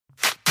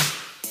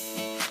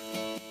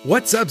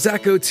What's up,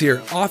 Zach Oates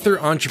here, author,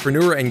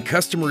 entrepreneur, and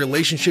customer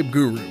relationship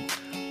guru.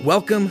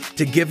 Welcome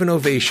to Give an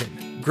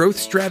Ovation, growth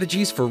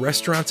strategies for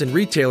restaurants and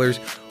retailers,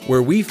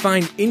 where we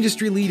find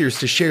industry leaders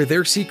to share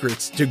their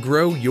secrets to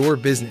grow your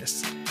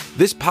business.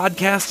 This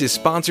podcast is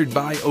sponsored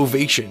by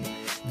Ovation,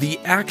 the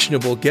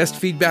actionable guest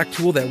feedback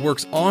tool that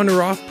works on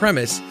or off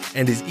premise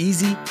and is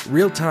easy,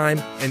 real-time,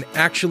 and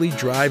actually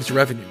drives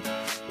revenue.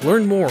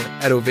 Learn more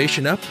at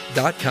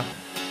ovationup.com.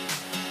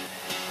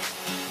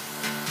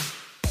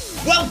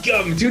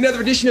 Welcome to another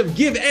edition of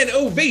Give an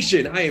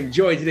Ovation. I am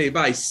joined today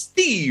by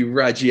Steve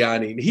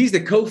Raggiani. He's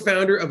the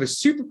co-founder of a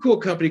super cool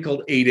company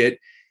called Ate It,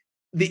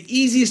 the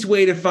easiest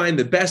way to find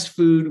the best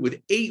food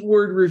with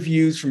 8-word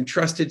reviews from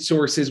trusted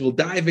sources. We'll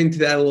dive into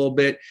that a little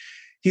bit.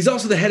 He's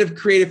also the head of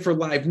creative for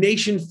Live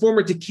Nation,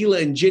 former tequila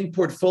and gin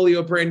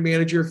portfolio brand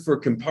manager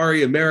for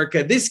Campari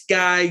America. This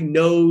guy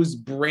knows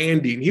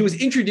branding. He was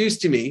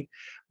introduced to me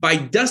by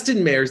Dustin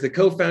Mayers, the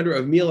co-founder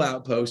of Meal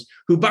Outpost,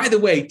 who, by the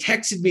way,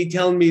 texted me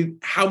telling me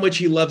how much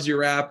he loves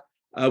your app.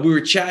 We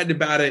were chatting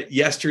about it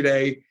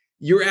yesterday.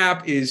 Your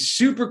app is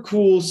super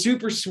cool,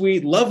 super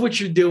sweet. Love what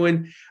you're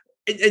doing.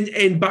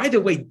 And by the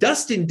way,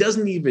 Dustin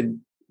doesn't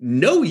even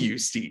know you,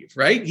 Steve,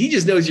 right? He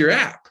just knows your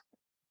app.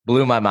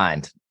 Blew my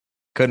mind.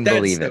 Couldn't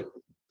believe it.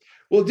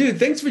 Well, dude,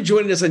 thanks for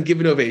joining us on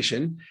Give an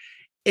Ovation.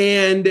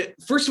 And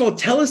first of all,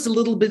 tell us a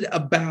little bit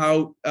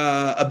about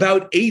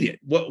Ate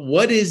It.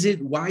 What is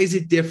it? Why is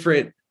it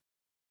different?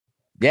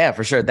 Yeah,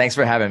 for sure. Thanks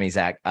for having me,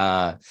 Zach.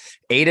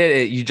 Ate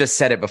It, you just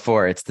said it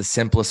before. It's the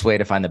simplest way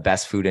to find the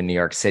best food in New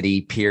York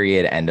City,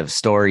 period, end of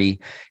story.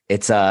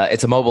 It's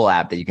a mobile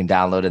app that you can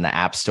download in the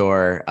App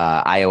Store,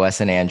 iOS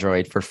and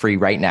Android for free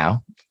right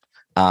now.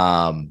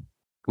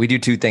 We do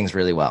two things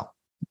really well.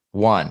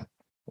 One,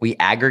 we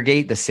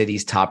aggregate the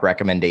city's top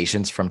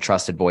recommendations from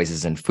trusted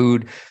voices in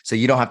food. So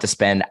you don't have to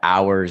spend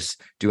hours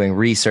doing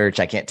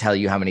research. I can't tell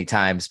you how many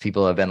times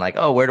people have been like,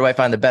 oh, where do I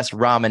find the best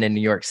ramen in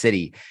New York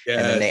City? Yes.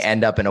 And then they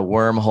end up in a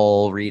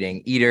wormhole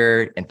reading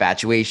Eater,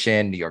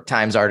 Infatuation, New York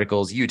Times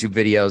articles, YouTube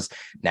videos,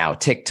 now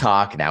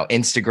TikTok, now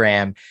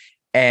Instagram.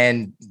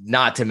 And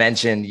not to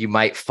mention, you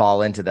might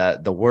fall into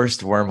the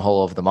worst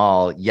wormhole of them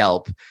all,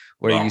 Yelp,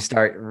 where you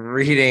start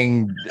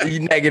reading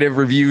negative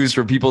reviews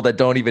from people that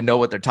don't even know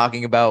what they're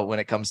talking about when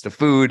it comes to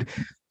food.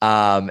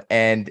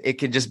 And it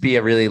can just be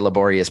a really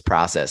laborious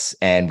process.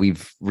 And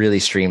we've really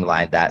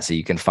streamlined that so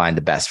you can find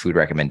the best food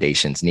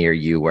recommendations near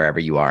you, wherever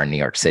you are in New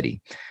York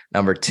City.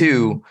 Number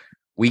two,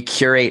 we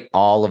curate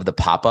all of the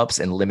pop-ups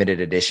and limited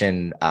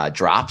edition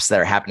drops that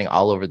are happening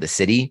all over the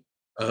city.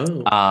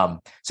 So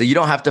you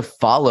don't have to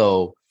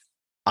follow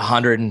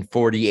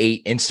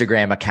 148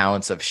 Instagram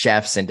accounts of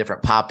chefs and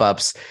different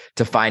pop-ups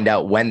to find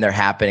out when they're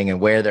happening and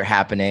where they're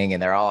happening.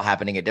 And they're all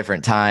happening at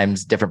different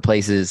times, different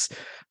places.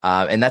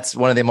 And that's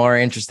one of the more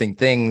interesting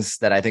things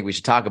that I think we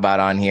should talk about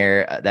on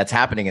here that's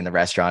happening in the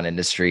restaurant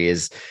industry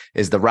is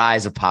the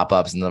rise of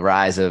pop-ups and the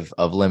rise of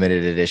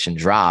limited edition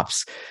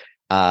drops.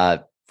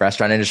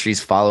 Restaurant industry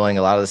is following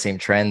a lot of the same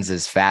trends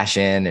as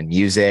fashion and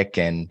music,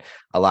 and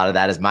a lot of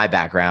that is my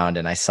background.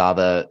 And I saw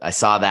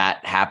that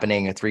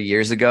happening 3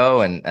 years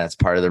ago, and that's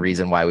part of the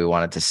reason why we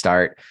wanted to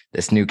start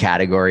this new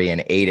category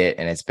and Ate It.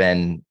 And it's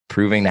been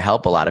proving to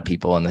help a lot of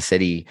people in the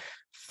city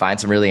find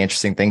some really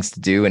interesting things to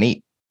do and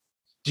eat.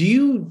 Do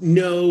you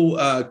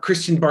know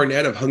Kristen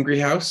Barnett of Hungry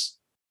House?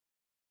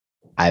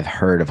 I've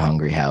heard of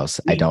Hungry House.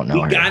 I don't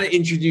know her. We got to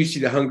introduce you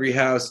to Hungry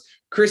House.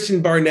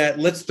 Kristen Barnett,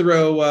 let's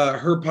throw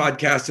her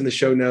podcast in the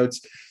show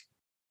notes.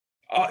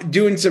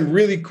 Doing some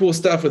really cool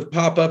stuff with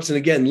pop-ups and,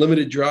 again,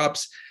 limited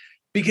drops.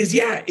 Because,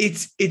 yeah,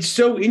 it's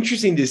so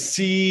interesting to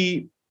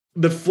see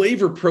the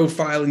flavor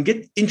profile and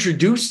get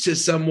introduced to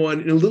someone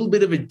in a little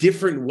bit of a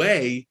different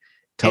way.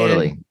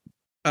 Totally.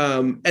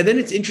 And then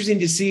it's interesting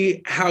to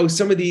see how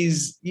some of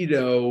these,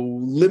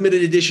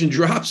 limited edition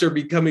drops are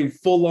becoming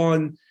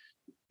full-on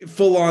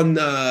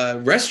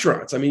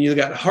restaurants. I mean, you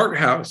got Hart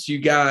House, you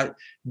got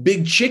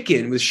Big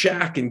Chicken with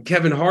Shaq and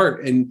Kevin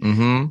Hart.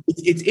 And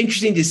it's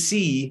interesting to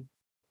see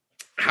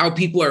how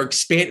people are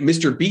expanding.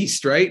 Mr.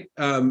 Beast, right?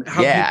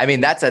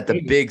 That's at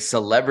the big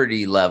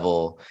celebrity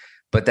level,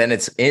 but then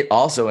it's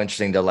also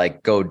interesting to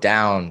go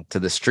down to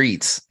the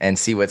streets and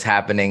see what's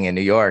happening in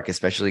New York,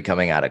 especially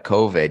coming out of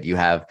COVID.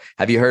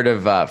 Have you heard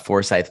of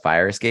Forsyth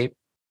Fire Escape?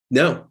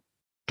 No.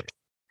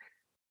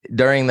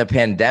 During the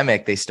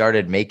pandemic, they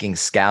started making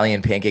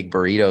scallion pancake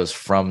burritos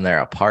from their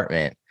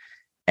apartment.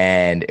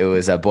 And it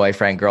was a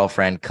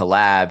boyfriend-girlfriend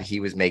collab. He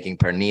was making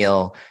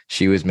pernil.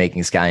 She was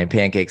making scallion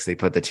pancakes. They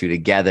put the two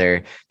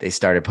together. They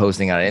started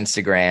posting on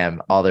Instagram.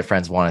 All their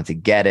friends wanted to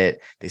get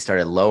it. They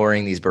started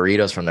lowering these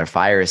burritos from their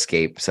fire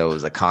escape. So it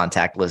was a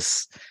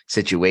contactless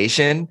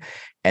situation.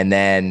 And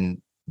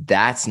then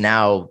that's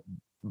now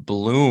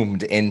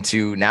bloomed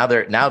into now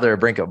they're a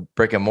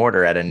brick and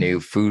mortar at a new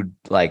food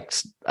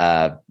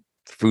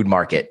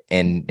market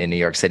in New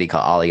York City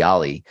called Ollie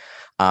Ollie.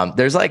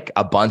 There's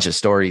a bunch of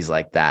stories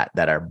like that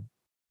are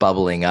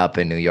bubbling up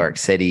in New York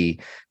City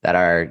that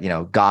are,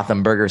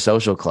 Gotham Burger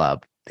Social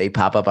Club. They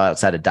pop up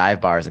outside of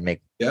dive bars and make,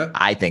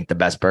 I think, the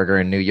best burger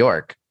in New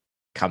York.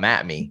 Come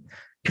at me.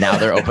 Now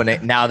they're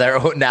opening. Now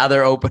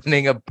they're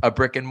opening a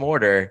brick and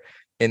mortar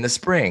in the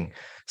spring.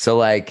 So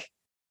like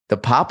the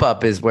pop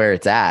up is where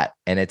it's at,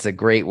 and it's a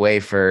great way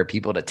for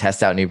people to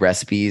test out new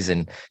recipes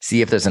and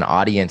see if there's an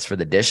audience for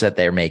the dish that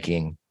they're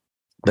making.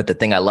 But the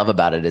thing I love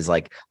about it is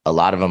like a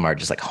lot of them are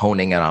just like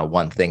honing in on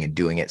one thing and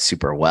doing it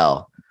super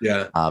well.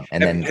 Yeah.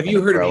 Have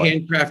you heard of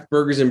Handcraft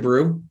Burgers and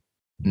Brew?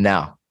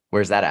 No.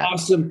 Where's that at?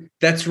 Awesome.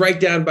 That's right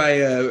down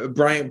by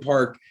Bryant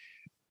Park.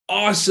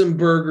 Awesome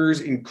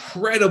burgers,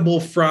 incredible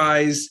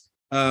fries.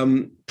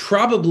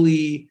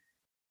 Probably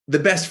the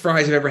best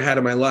fries I've ever had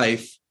in my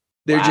life.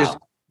 They're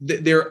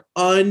they're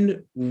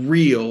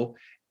unreal.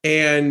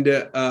 And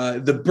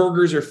the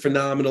burgers are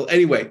phenomenal.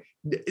 Anyway,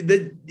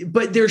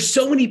 but there's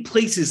so many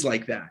places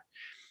like that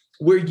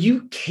where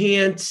you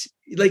can't,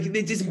 like,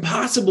 it's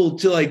impossible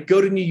to like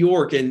go to New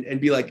York and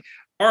be like,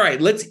 all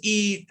right, let's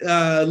eat,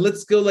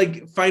 let's go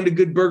like find a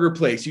good burger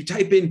place. You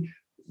type in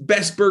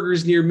best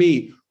burgers near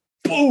me,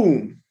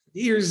 boom,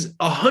 here's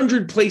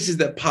 100 places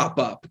that pop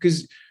up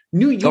because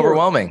New York,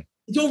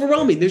 it's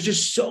overwhelming. There's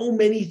just so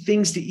many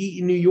things to eat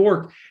in New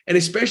York. And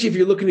especially if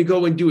you're looking to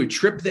go and do a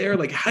trip there,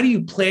 like how do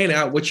you plan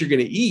out what you're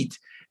going to eat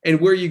and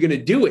where you're going to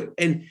do it?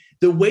 And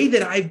the way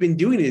that I've been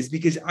doing it is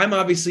because I'm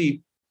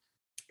obviously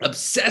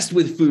obsessed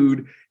with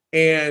food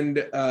and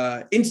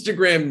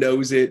Instagram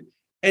knows it.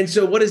 And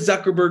so what does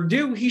Zuckerberg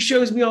do? He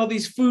shows me all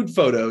these food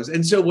photos.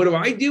 And so what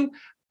do?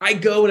 I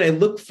go and I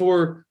look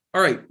for,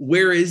 all right,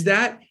 where is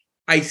that?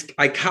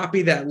 I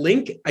copy that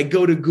link. I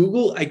go to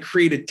Google. I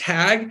create a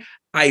tag.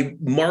 I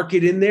mark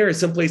it in there as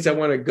someplace I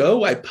want to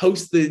go. I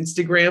post the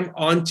Instagram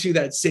onto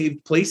that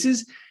saved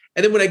places.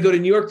 And then when I go to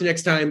New York the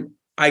next time,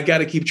 I got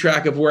to keep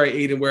track of where I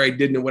ate and where I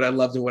didn't and what I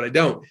loved and what I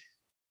don't.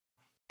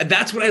 And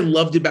that's what I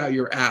loved about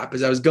your app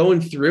is I was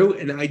going through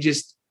and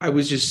I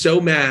was just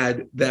so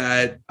mad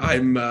that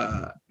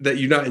that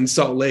you're not in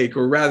Salt Lake,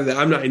 or rather that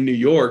I'm not in New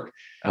York.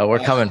 Oh, we're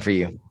coming for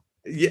you.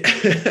 Yeah.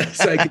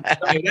 So I can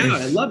try it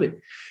out. I love it.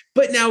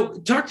 But now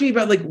talk to me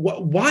about like,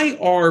 why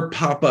are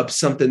pop-ups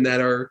something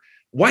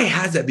why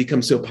has that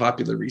become so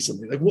popular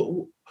recently? Like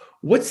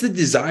what's the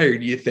desire,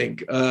 do you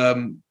think?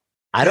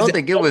 I don't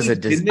think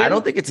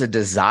it's a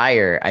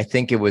desire. I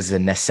think it was a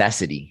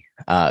necessity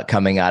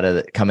coming out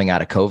of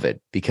COVID,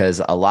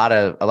 because a lot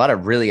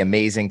of really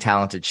amazing,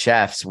 talented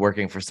chefs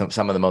working for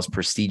some of the most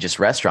prestigious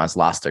restaurants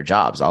lost their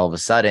jobs. All of a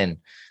sudden,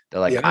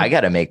 they're like, I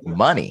got to make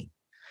money.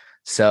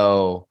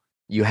 So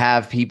you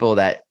have people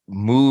that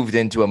moved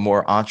into a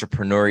more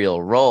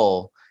entrepreneurial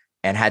role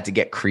and had to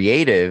get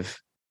creative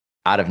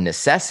out of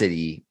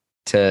necessity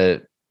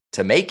to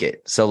make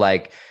it. So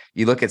like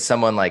you look at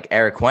someone like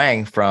Eric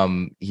Wang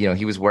from,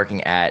 he was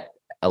working at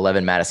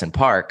 11 Madison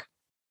Park.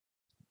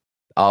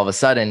 All of a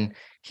sudden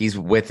he's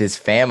with his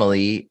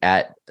family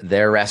at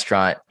their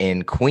restaurant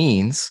in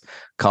Queens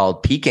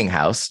called Peking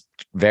House,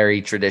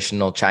 very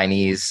traditional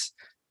Chinese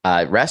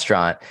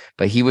restaurant.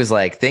 But he was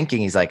like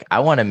he's like, I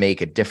want to make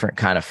a different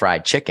kind of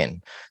fried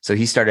chicken. So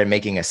he started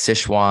making a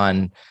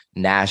Sichuan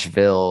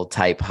Nashville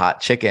type hot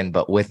chicken,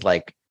 but with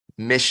like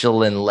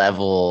Michelin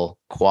level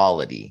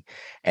quality.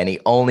 And he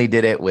only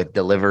did it with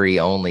delivery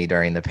only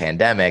during the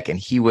pandemic. And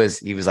he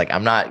was like,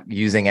 I'm not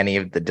using any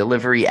of the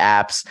delivery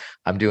apps.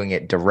 I'm doing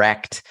it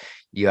direct.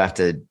 You have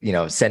to,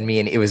 send me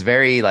it was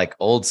very like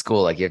old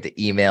school. Like you have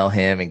to email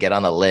him and get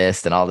on the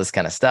list and all this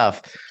kind of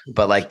stuff.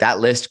 But like that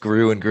list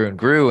grew and grew and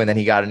grew. And then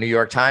he got a New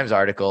York Times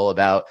article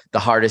about the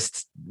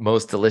hardest,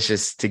 most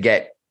delicious to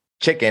get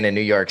chicken in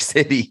New York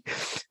City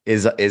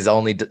is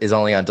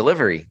only on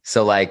delivery.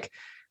 So like,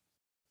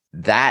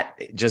 that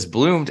just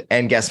bloomed.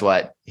 And guess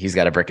what? He's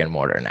got a brick and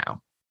mortar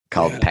now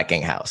called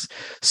Peking House.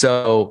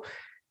 So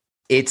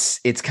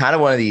it's kind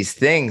of one of these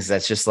things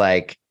that's just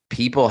like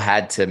people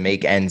had to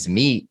make ends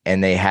meet,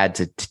 and they had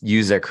to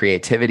use their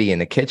creativity in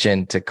the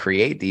kitchen to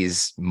create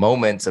these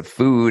moments of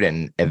food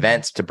and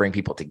events to bring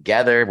people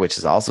together, which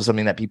is also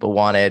something that people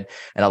wanted.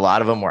 And a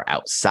lot of them were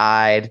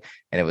outside,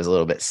 and it was a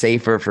little bit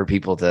safer for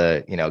people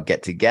to,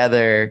 get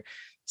together.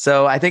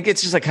 So I think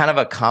it's just a kind of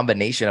a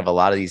combination of a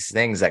lot of these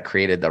things that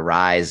created the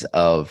rise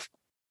of,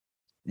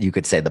 you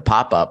could say, the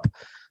pop-up.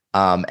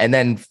 And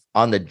then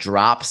on the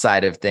drop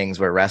side of things,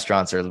 where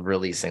restaurants are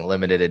releasing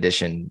limited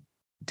edition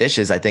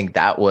dishes, I think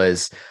that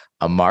was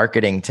a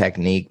marketing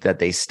technique that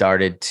they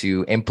started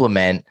to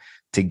implement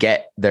to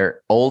get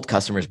their old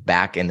customers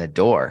back in the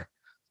door.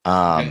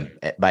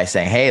 By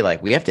saying, hey,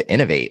 like we have to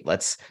innovate.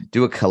 Let's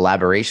do a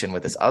collaboration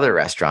with this other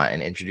restaurant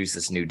and introduce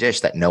this new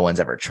dish that no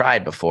one's ever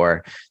tried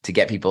before to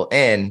get people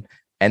in.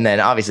 And then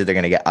obviously they're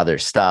going to get other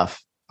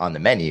stuff on the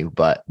menu.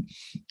 But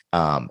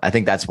I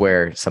think that's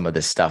where some of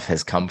this stuff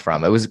has come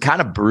from. It was kind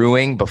of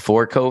brewing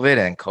before COVID,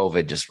 and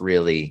COVID just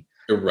really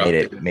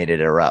made it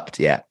erupt.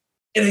 Yeah.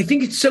 And I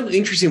think it's so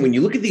interesting when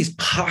you look at these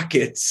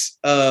pockets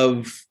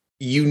of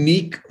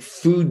unique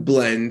food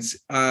blends.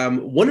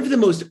 One of the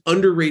most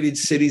underrated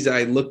cities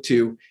I look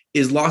to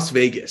is Las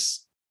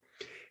Vegas.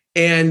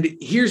 And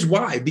here's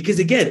why. Because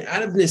again,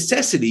 out of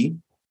necessity,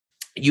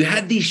 you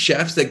had these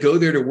chefs that go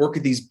there to work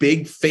at these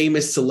big,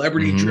 famous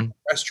celebrity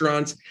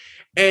restaurants,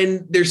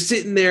 and they're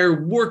sitting there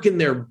working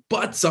their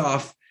butts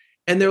off.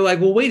 And they're like,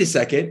 well, wait a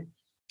second.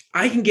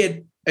 I can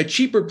get a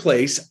cheaper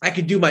place. I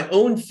could do my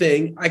own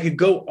thing. I could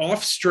go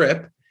off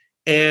strip,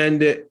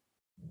 and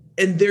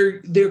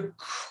they're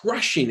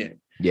crushing it.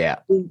 Yeah.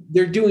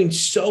 They're doing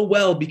so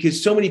well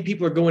because so many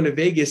people are going to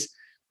Vegas.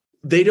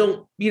 They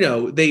don't,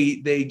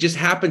 they just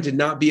happen to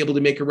not be able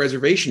to make a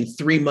reservation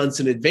 3 months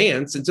in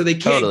advance. And so they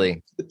can't get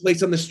to the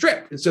place on the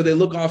strip. And so they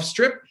look off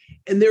strip,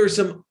 and there are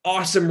some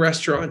awesome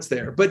restaurants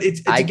there, but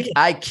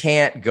I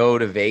can't go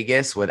to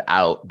Vegas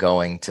without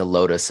going to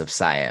Lotus of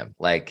Siam,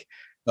 like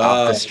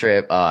off the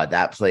strip.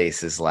 That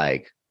place is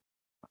like,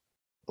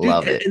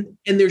 love it.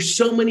 And there's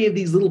so many of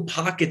these little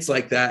pockets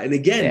like that. And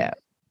again,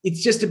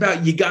 it's just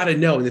about, you got to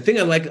know. And the thing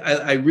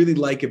I really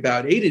like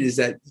about Ate It is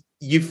that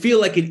you feel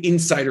like an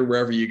insider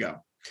wherever you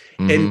go.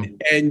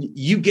 And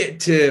you get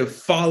to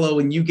follow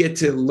and you get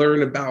to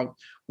learn about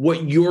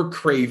what you're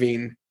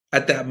craving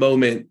at that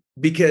moment.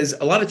 Because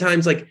a lot of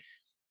times, like,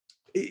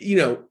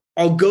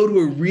 I'll go to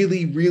a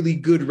really, really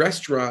good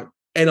restaurant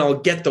and I'll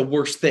get the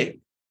worst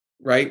thing,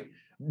 right?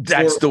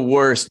 That's the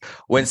worst.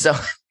 When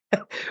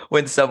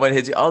someone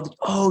hits you,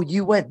 oh,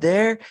 you went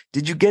there?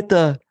 Did you get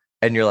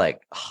and you're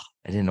like, oh,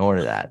 I didn't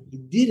order that.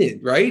 You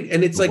didn't, right?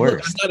 And it's like,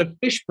 look, I'm not a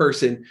fish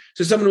person.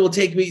 So someone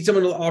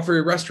will offer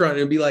a restaurant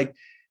and be like,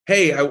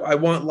 hey, I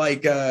want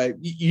like,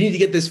 you need to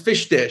get this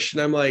fish dish.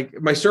 And I'm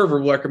like, my server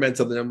will recommend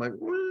something. I'm like,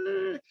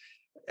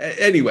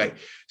 anyway.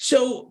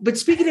 So, but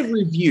speaking of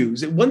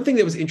reviews, one thing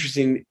that was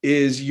interesting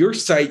is your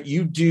site,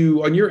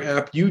 on your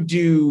app, you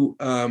do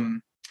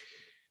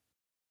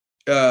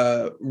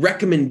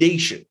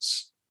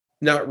recommendations,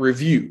 not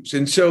reviews.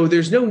 And so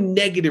there's no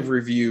negative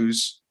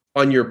reviews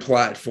on your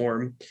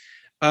platform.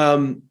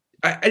 I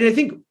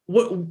think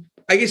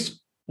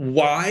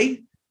why,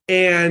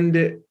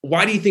 and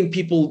why do you think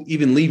people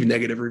even leave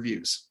negative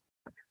reviews?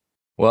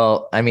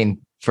 Well, I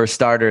mean, for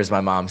starters,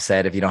 my mom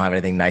said, if you don't have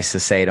anything nice to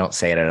say, don't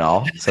say it at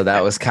all. So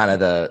that was kind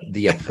of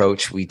the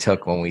approach we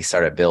took when we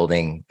started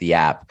building the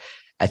app.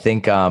 I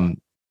think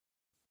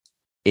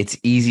it's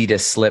easy to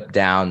slip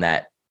down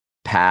that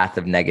path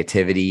of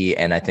negativity.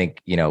 And I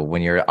think,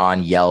 when you're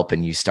on Yelp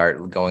and you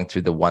start going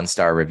through the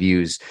 1-star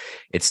reviews,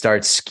 it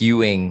starts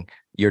skewing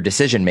your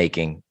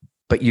decision-making,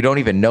 but you don't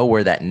even know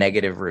where that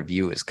negative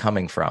review is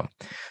coming from.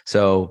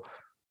 So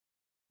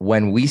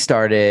when we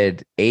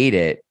started Ate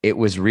It, it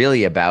was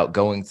really about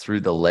going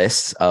through the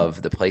lists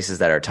of the places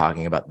that are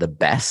talking about the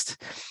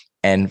best.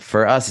 And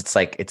for us, it's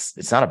like,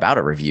 it's not about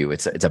a review.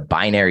 It's a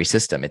binary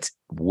system. It's,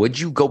 would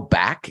you go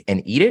back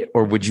and eat it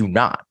or would you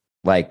not?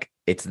 Like,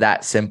 it's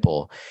that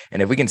simple.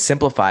 And if we can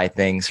simplify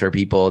things for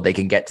people, they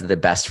can get to the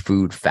best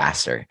food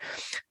faster.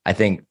 I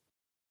think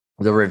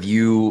the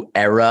review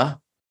era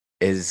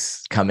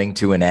is coming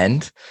to an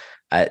end.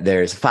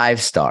 There's 5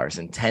 stars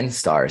and 10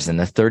 stars and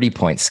the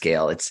 30-point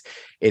scale.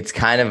 It's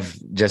kind of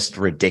just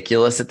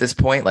ridiculous at this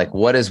point. Like,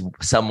 what does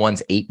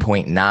someone's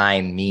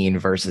 8.9 mean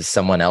versus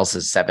someone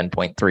else's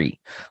 7.3?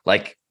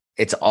 Like,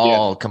 it's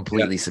all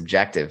completely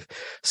subjective.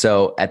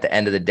 So at the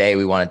end of the day,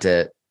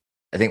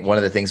 I think one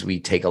of the things we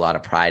take a lot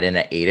of pride in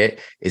at Ate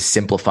It is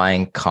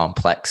simplifying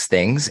complex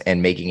things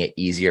and making it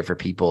easier for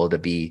people to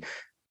be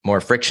more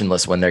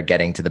frictionless when they're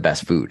getting to the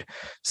best food.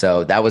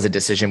 So that was a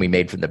decision we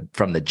made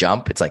from the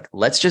jump. It's like,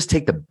 let's just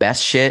take the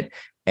best shit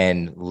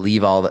and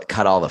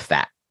cut all the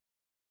fat.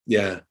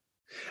 Yeah.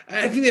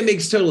 I think that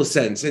makes total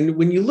sense. And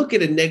when you look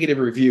at a negative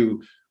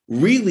review,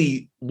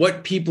 really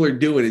what people are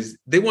doing is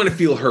they want to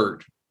feel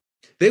heard.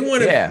 They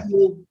want to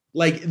feel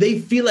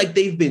like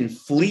they've been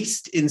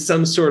fleeced in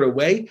some sort of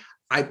way.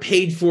 I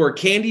paid for a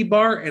candy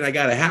bar and I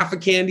got a half a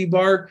candy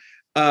bar.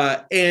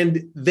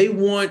 And they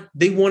want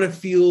to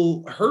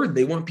feel heard.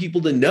 They want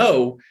people to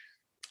know.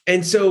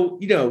 And so,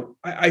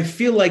 I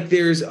feel like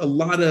there's a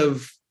lot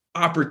of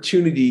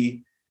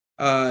opportunity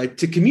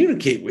to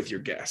communicate with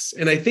your guests.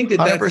 And I think that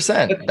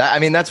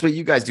 100%. That's what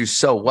you guys do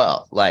so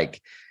well. Like,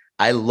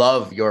 I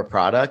love your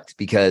product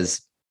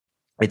because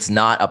it's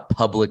not a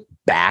public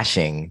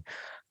bashing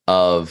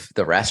of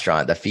the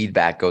restaurant. The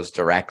feedback goes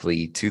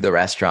directly to the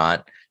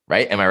restaurant,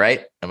 right? Am I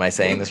right? Am I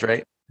saying this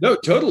right? No,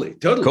 totally.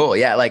 Cool.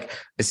 Yeah. Like,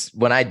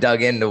 when I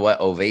dug into what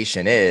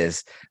Ovation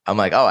is, I'm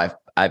like, oh,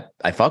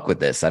 I fuck with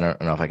this. I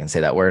don't know if I can say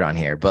that word on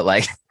here, but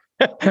like,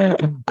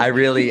 I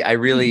really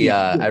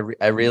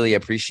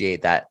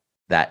appreciate that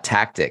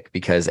tactic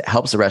because it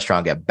helps the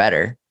restaurant get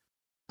better,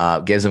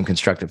 gives them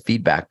constructive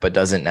feedback, but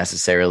doesn't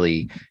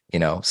necessarily,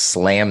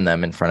 slam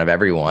them in front of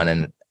everyone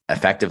and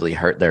effectively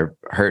hurt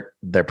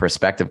their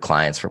prospective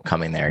clients from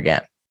coming there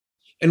again.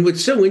 And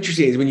what's so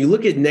interesting is when you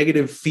look at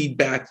negative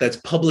feedback that's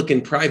public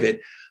and private,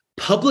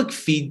 public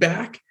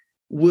feedback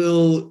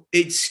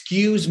it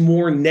skews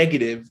more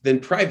negative than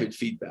private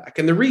feedback.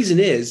 And the reason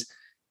is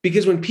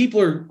because when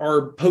people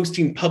are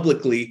posting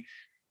publicly,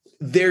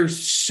 they're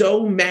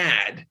so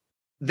mad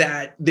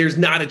that there's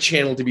not a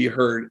channel to be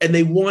heard. And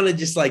they want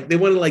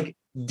to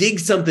dig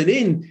something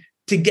in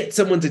to get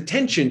someone's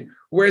attention.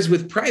 Whereas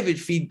with private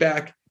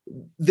feedback,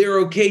 they're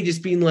okay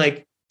just being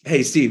like,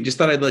 hey, Steve, just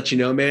thought I'd let you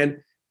know,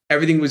 man,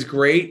 everything was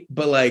great,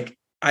 but like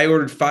I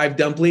ordered 5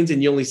 dumplings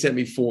and you only sent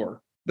me 4.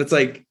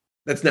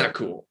 That's not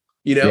cool,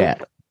 Yeah.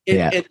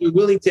 Yeah. and they're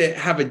willing to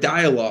have a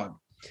dialogue.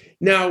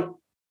 Now,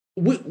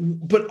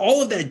 but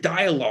all of that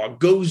dialogue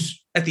goes,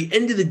 at the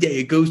end of the day,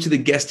 it goes to the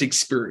guest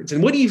experience.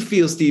 And what do you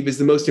feel, Steve, is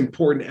the most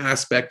important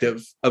aspect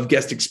of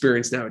guest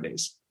experience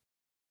nowadays?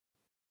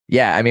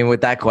 Yeah. I mean,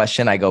 with that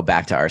question, I go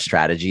back to our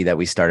strategy that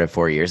we started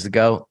 4 years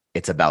ago.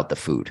 It's about the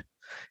food.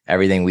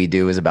 Everything we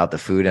do is about the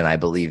food. And I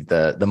believe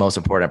the most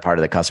important part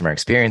of the customer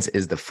experience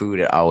is the food.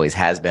 It always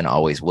has been,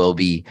 always will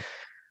be.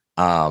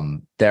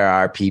 There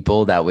are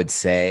people that would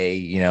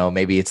say,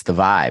 maybe it's the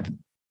vibe,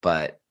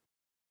 but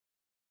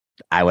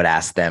I would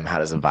ask them, how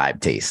does a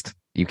vibe taste?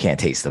 You can't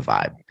taste the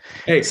vibe.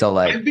 Hey, so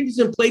like, I've been to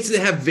some places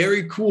that have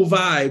very cool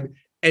vibe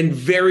and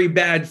very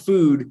bad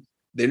food.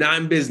 They're not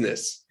in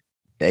business.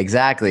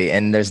 Exactly.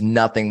 And there's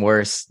nothing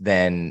worse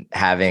than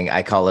having,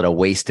 I call it a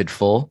wasted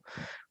full.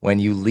 When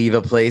you leave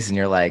a place and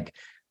you're like,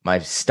 my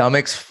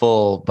stomach's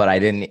full, but I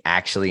didn't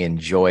actually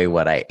enjoy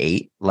what I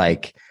ate.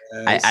 Like,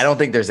 yes. I don't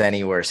think there's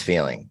any worse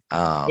feeling.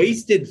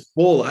 Wasted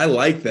full. I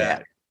like that.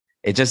 Yeah.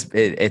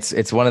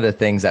 It's one of the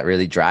things that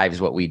really drives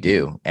what we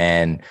do.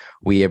 And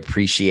we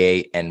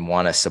appreciate and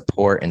want to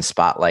support and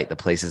spotlight the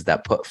places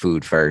that put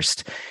food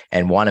first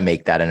and want to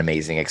make that an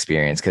amazing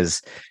experience.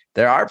 Because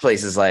there are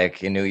places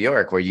like in New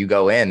York where you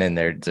go in and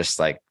they're just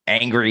like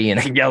angry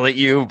and yell at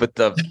you, but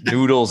the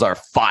noodles are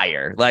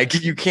fire. Like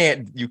you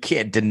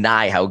can't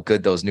deny how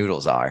good those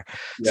noodles are.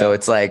 Yeah. So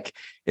it's like,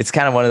 it's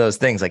kind of one of those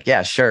things like,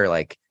 yeah, sure.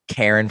 Like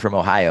Karen from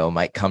Ohio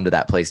might come to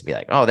that place and be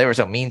like, oh, they were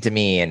so mean to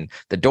me and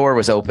the door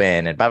was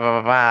open and blah,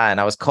 blah, blah, blah,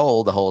 and I was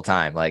cold the whole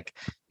time. Like,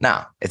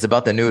 no, it's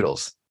about the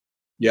noodles.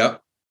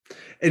 Yep.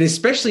 And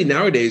especially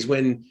nowadays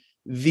when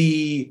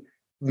the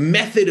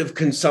method of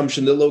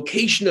consumption, the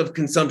location of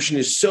consumption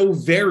is so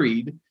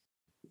varied,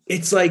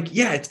 it's like,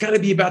 yeah, it's got to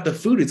be about the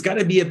food. It's got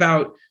to be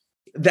about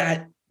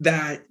that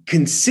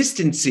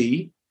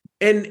consistency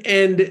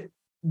and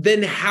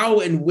then how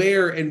and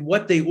where and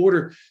what they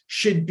order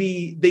should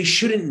be, they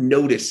shouldn't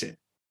notice it.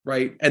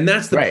 Right. And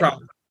that's the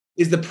problem.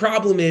 The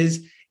problem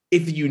is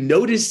if you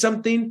notice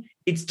something,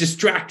 it's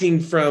distracting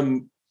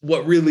from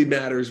what really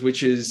matters,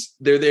 which is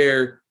they're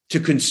there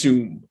to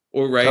consume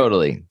or right.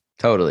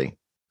 Totally.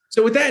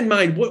 So with that in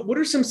mind, what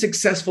are some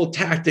successful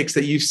tactics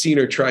that you've seen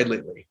or tried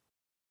lately?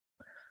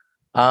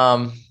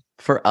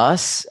 For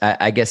us,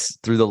 I guess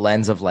through the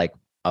lens of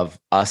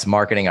us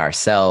marketing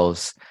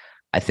ourselves,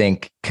 I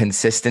think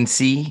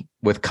consistency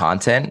with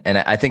content. And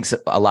I think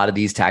a lot of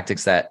these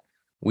tactics that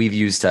we've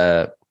used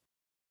to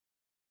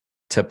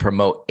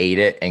promote Ate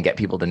It and get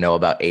people to know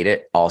about Ate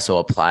It also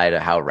apply to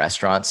how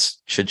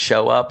restaurants should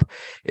show up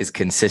is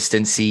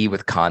consistency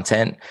with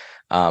content.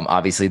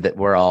 Obviously that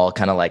we're all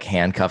kind of like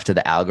handcuffed to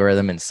the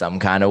algorithm in some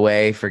kind of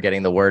way for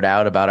getting the word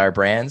out about our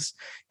brands.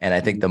 And I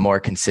think the more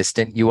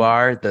consistent you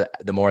are,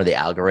 the more the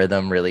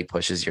algorithm really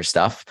pushes your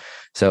stuff.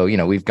 So,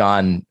 we've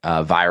gone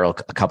viral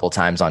a couple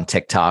times on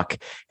TikTok,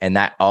 and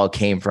that all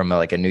came from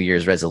like a New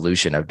Year's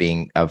resolution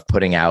of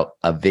putting out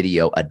a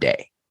video a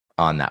day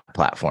on that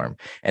platform.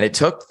 And it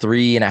took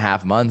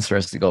 3.5 months for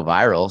us to go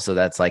viral. So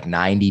that's like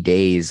 90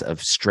 days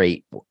of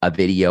straight a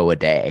video a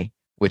day,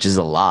 which is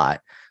a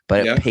lot.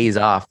 But it pays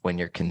off when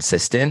you're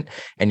consistent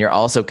and you're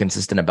also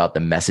consistent about the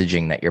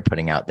messaging that you're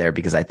putting out there,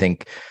 because I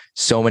think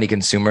so many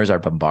consumers are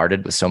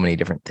bombarded with so many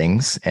different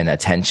things and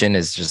attention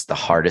is just the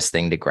hardest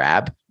thing to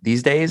grab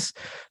these days.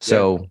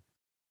 So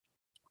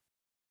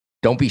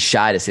don't be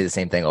shy to say the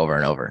same thing over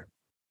and over.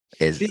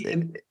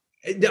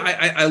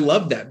 I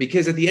love that,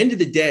 because at the end of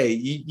the day,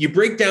 you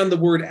break down the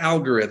word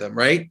algorithm,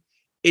 right?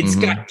 It's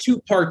got two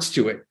parts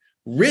to it.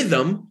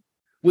 Rhythm,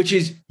 which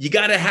is you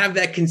got to have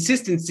that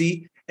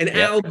consistency, and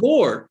Al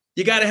Gore.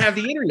 You got to have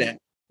the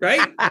internet, right?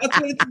 That's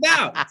what it's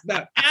about. It's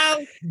about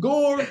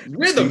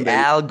algorithm.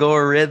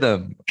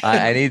 Algorithm.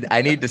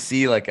 I need to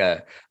see like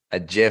a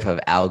GIF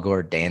of Al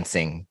Gore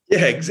dancing.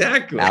 Yeah,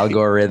 exactly.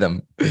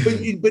 Algorithm. But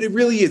it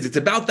really is. It's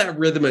about that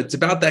rhythm. It's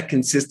about that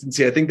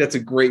consistency. I think that's a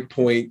great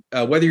point.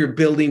 Whether you're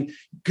building,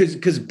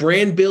 because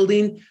brand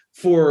building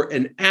for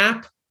an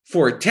app,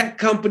 for a tech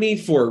company,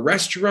 for a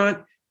restaurant,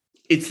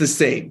 it's the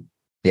same,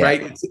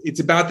 right? It's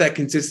about that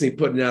consistency,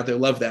 putting it out there.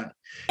 Love that.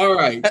 All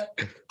right.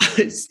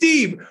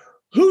 Steve,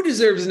 who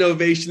deserves an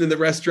ovation in the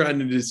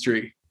restaurant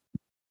industry?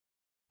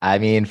 I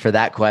mean, for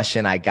that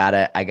question, I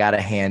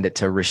gotta hand it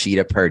to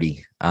Rashida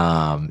Purdy.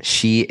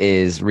 She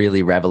is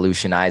really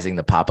revolutionizing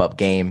the pop-up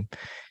game.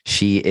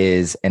 She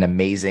is an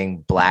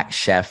amazing Black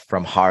chef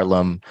from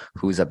Harlem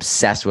who's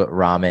obsessed with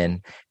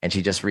ramen. And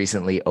she just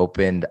recently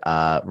opened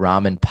a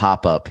ramen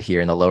pop-up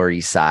here in the Lower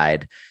East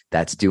Side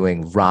that's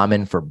doing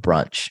ramen for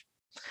brunch.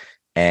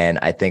 And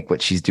I think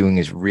what she's doing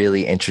is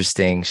really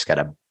interesting. She's got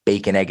a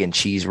bacon, egg, and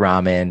cheese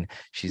ramen.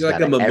 She's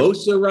got a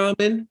mimosa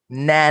ramen.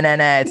 Nah.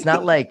 It's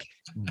not like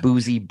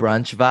boozy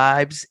brunch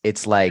vibes.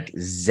 It's like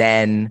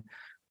Zen.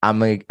 I'm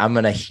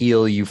gonna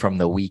heal you from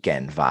the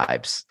weekend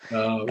vibes.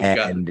 Oh,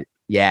 and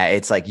yeah,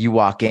 it's like you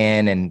walk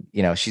in and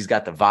she's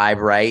got the vibe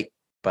right,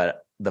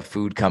 but the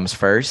food comes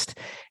first.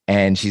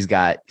 and she's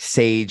got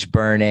sage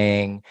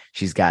burning.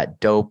 She's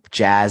got dope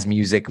jazz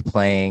music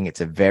playing.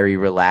 It's a very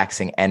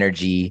relaxing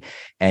energy.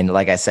 And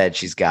like I said,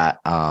 she's got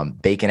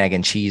bacon, egg,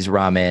 and cheese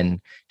ramen.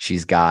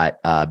 She's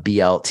got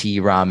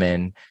BLT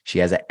ramen. She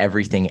has a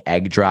everything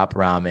egg drop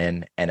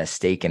ramen and a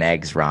steak and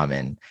eggs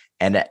ramen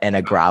and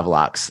a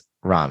gravlax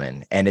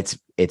ramen. And it's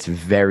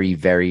very,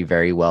 very,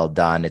 very well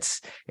done.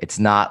 It's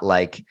not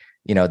like,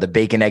 the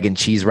bacon, egg, and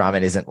cheese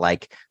ramen isn't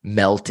like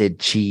melted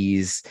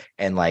cheese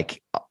and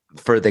like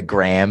for the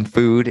gram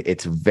food.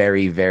 It's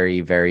very,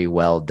 very, very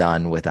well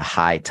done with a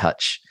high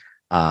touch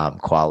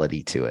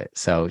quality to it.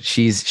 So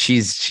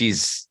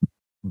she's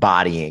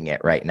bodying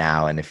it right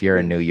now. And if you're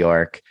in New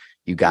York,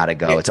 you got to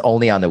go. It's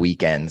only on the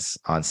weekends,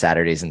 on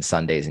Saturdays and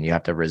Sundays, and you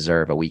have to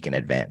reserve a week in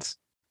advance.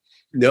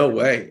 No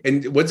way.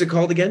 And what's it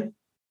called again?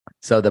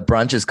 So the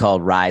brunch is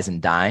called Rise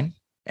and Dine,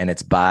 and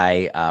it's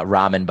by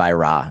Ramen by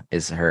Ra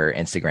is her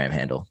Instagram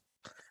handle.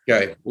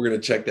 Okay, we're going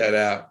to check that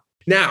out.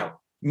 Now,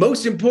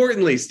 most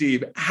importantly,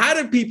 Steve, how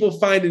do people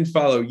find and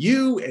follow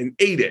you and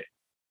Ate It?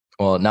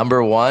 Well,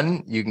 number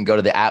one, you can go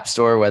to the App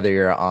Store, whether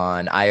you're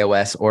on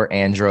iOS or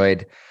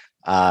Android,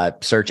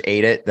 search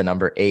Ate It, the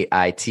number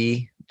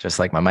 8IT, just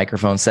like my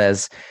microphone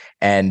says.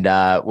 And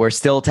we're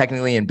still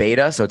technically in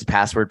beta, so it's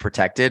password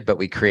protected, but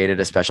we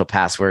created a special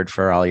password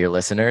for all your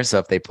listeners. So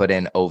if they put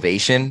in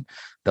Ovation,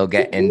 they'll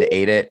get into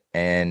Ate It.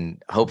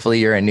 And hopefully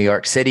you're in New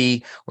York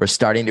City. We're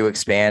starting to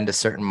expand to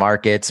certain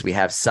markets. We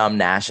have some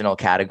national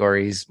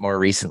categories. More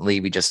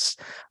recently, we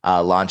just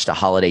launched a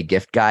holiday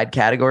gift guide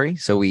category.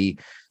 So we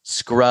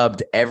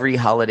scrubbed every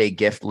holiday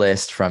gift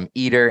list from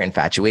Eater,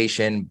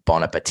 Infatuation,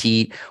 Bon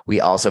Appetit. We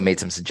also made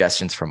some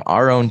suggestions from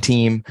our own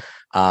team.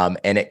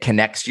 And it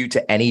connects you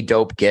to any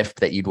dope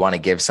gift that you'd want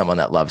to give someone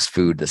that loves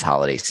food this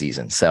holiday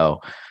season. So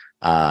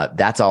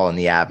that's all in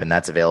the app, and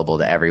that's available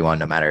to everyone,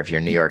 no matter if you're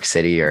in New York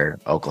City or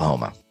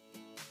Oklahoma.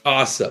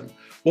 Awesome.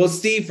 Well,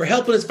 Steve, for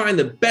helping us find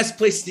the best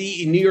place to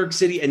eat in New York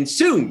City and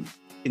soon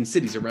in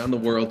cities around the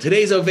world,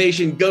 today's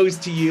ovation goes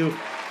to you.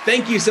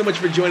 Thank you so much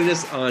for joining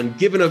us on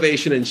Give an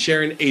Ovation and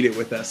sharing Ate It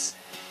with us.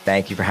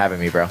 Thank you for having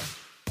me, bro.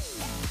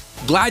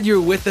 Glad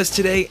you're with us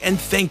today, and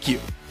thank you.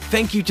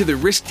 Thank you to the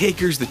risk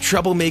takers, the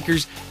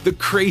troublemakers, the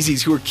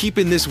crazies who are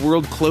keeping this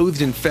world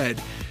clothed and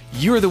fed.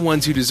 You're the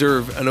ones who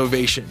deserve an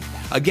ovation.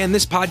 Again,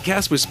 this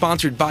podcast was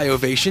sponsored by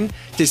Ovation.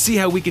 To see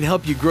how we can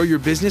help you grow your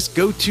business,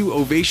 go to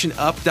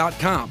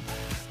ovationup.com.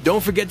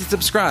 Don't forget to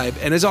subscribe,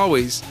 and as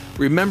always,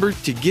 remember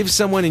to give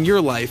someone in your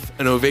life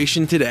an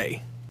ovation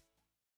today.